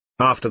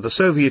After the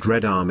Soviet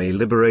Red Army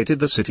liberated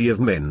the city of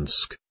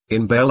Minsk,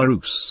 in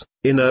Belarus,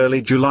 in early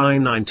July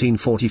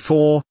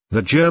 1944,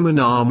 the German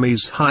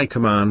Army's High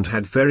Command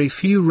had very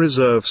few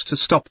reserves to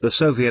stop the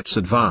Soviets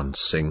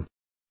advancing.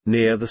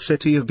 Near the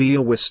city of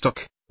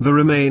Białystok, the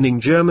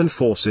remaining German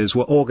forces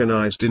were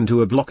organized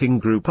into a blocking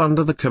group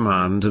under the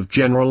command of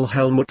General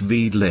Helmut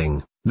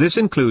Weidling. This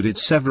included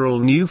several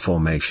new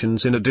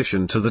formations in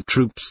addition to the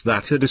troops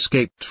that had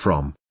escaped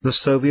from the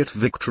Soviet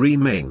victory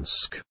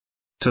Minsk.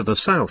 To the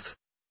south,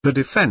 the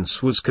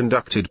defense was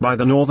conducted by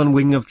the northern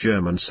wing of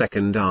German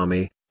Second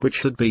Army,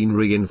 which had been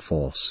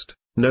reinforced,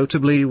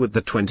 notably with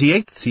the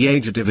 28th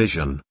Jaeger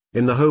Division,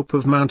 in the hope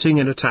of mounting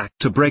an attack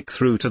to break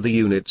through to the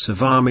units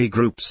of Army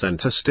Group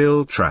Center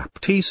still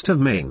trapped east of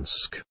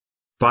Minsk.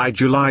 By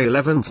July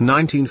 11,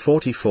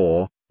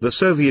 1944, the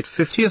Soviet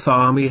 50th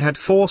Army had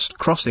forced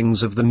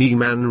crossings of the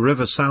Neman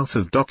River south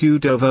of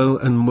Dokudovo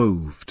and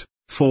moved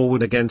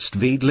forward against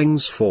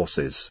Weidling's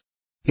forces.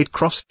 It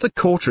crossed the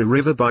Kortra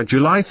River by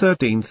July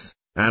 13,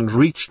 and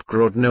reached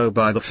Grodno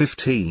by the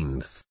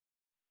 15th.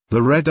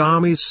 The Red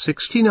Army's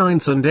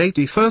 69th and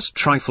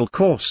 81st Rifle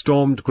Corps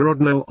stormed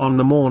Grodno on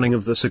the morning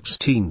of the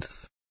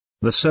 16th.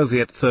 The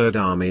Soviet Third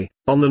Army,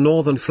 on the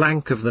northern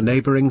flank of the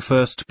neighboring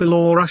First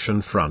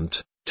Belorussian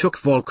Front, took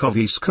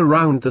Volkovysk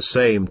around the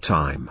same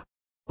time.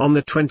 On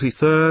the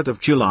 23rd of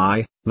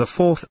July, the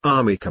Fourth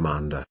Army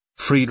commander,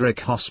 Friedrich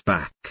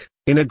Hossbach,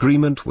 in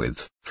agreement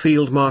with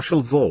Field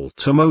Marshal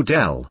Walter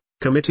Model,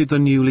 committed the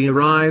newly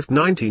arrived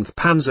 19th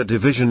Panzer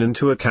Division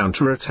into a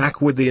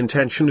counterattack with the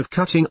intention of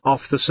cutting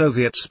off the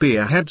Soviet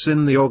spearheads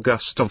in the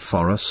Augustov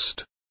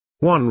Forest.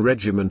 One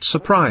regiment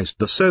surprised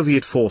the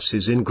Soviet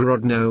forces in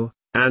Grodno,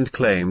 and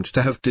claimed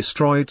to have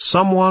destroyed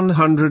some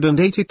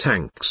 180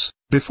 tanks,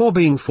 before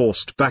being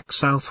forced back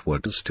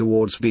southwards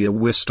towards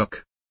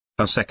Białystok.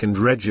 A second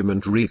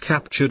regiment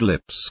recaptured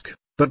Lipsk,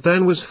 but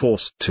then was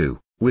forced to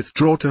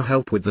withdraw to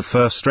help with the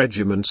 1st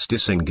Regiment's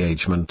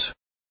disengagement.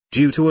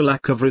 Due to a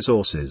lack of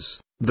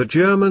resources, the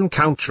German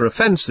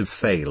counter-offensive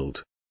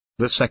failed.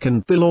 The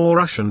Second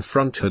Belorussian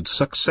Front had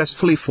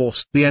successfully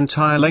forced the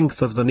entire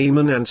length of the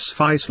Niemen and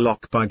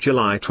Svislok by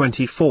July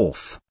 24.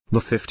 The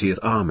 50th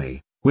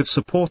Army, with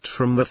support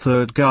from the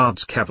 3rd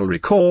Guards Cavalry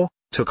Corps,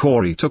 took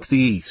the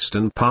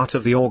eastern part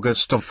of the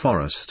Augustov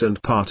Forest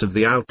and part of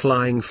the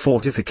outlying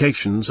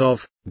fortifications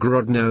of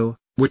Grodno,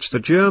 which the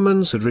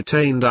Germans had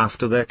retained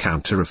after their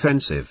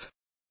counter-offensive.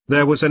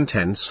 There was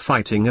intense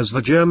fighting as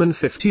the German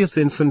 50th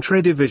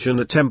Infantry Division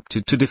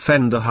attempted to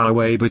defend the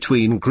highway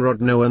between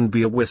Grodno and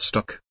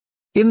Białystok.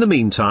 In the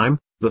meantime,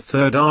 the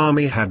Third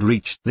Army had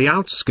reached the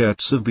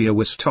outskirts of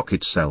Białystok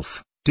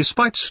itself.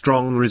 Despite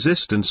strong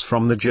resistance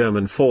from the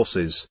German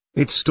forces,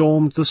 it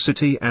stormed the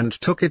city and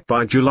took it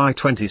by July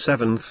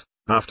 27,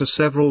 after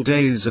several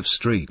days of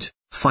street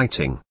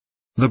fighting.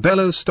 The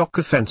Belostok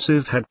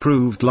Offensive had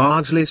proved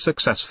largely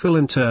successful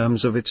in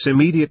terms of its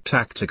immediate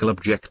tactical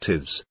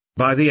objectives.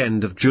 By the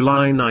end of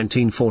July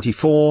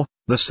 1944,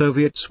 the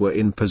Soviets were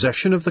in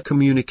possession of the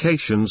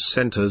communications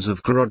centers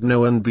of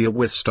Grodno and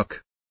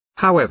Białystok.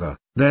 However,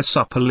 their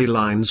supply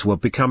lines were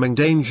becoming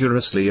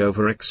dangerously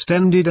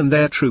overextended and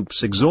their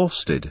troops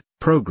exhausted.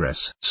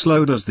 Progress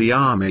slowed as the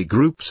Army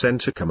Group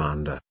Center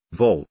commander,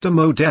 Walter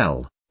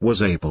Model,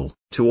 was able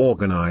to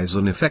organize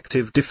an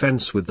effective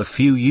defense with the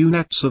few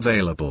units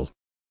available.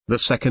 The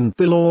Second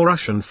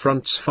Belorussian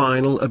Front's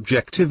final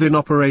objective in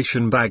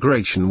Operation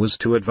Bagration was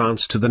to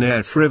advance to the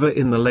Nerv River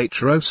in the late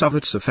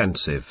Rossovets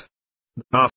offensive.